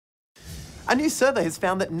A new survey has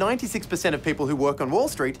found that 96% of people who work on Wall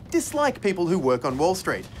Street dislike people who work on Wall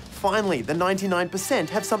Street. Finally, the 99%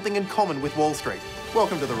 have something in common with Wall Street.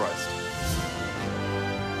 Welcome to The Roast.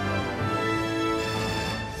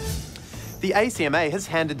 The ACMA has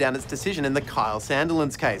handed down its decision in the Kyle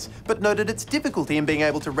Sandilands case, but noted its difficulty in being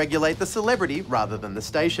able to regulate the celebrity rather than the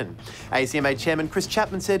station. ACMA Chairman Chris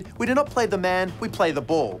Chapman said, "We do not play the man, we play the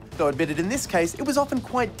ball," though admitted in this case it was often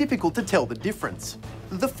quite difficult to tell the difference.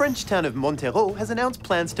 The French town of Montereau has announced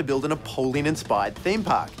plans to build a Napoleon-inspired theme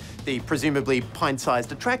park. The presumably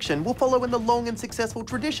pint-sized attraction will follow in the long and successful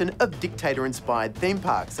tradition of dictator-inspired theme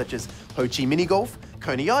parks such as Ho Chi Minh Golf,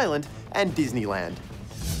 Coney Island and Disneyland.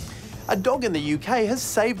 A dog in the UK has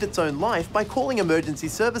saved its own life by calling emergency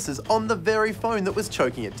services on the very phone that was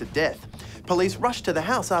choking it to death. Police rushed to the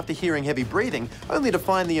house after hearing heavy breathing, only to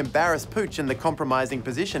find the embarrassed pooch in the compromising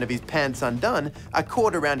position of his pants undone, a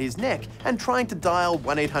cord around his neck, and trying to dial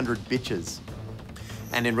 1-800-BITCHES.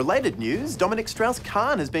 And in related news, Dominic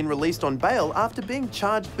Strauss-Kahn has been released on bail after being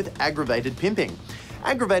charged with aggravated pimping.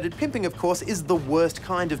 Aggravated pimping, of course, is the worst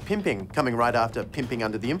kind of pimping, coming right after pimping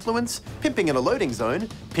under the influence, pimping in a loading zone,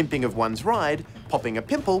 pimping of one's ride, popping a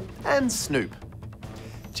pimple, and snoop.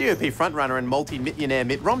 GOP frontrunner and multi-millionaire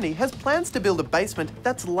Mitt Romney has plans to build a basement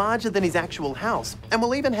that's larger than his actual house and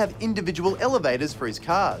will even have individual elevators for his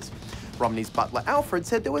cars. Romney's butler Alfred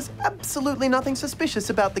said there was absolutely nothing suspicious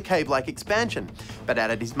about the cave-like expansion, but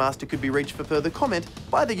added his master could be reached for further comment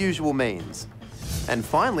by the usual means. And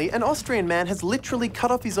finally, an Austrian man has literally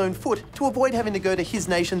cut off his own foot to avoid having to go to his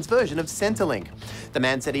nation's version of Centrelink. The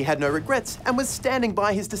man said he had no regrets and was standing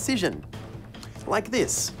by his decision. Like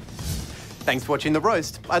this. Thanks for watching The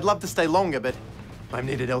Roast. I'd love to stay longer, but I'm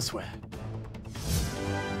needed elsewhere.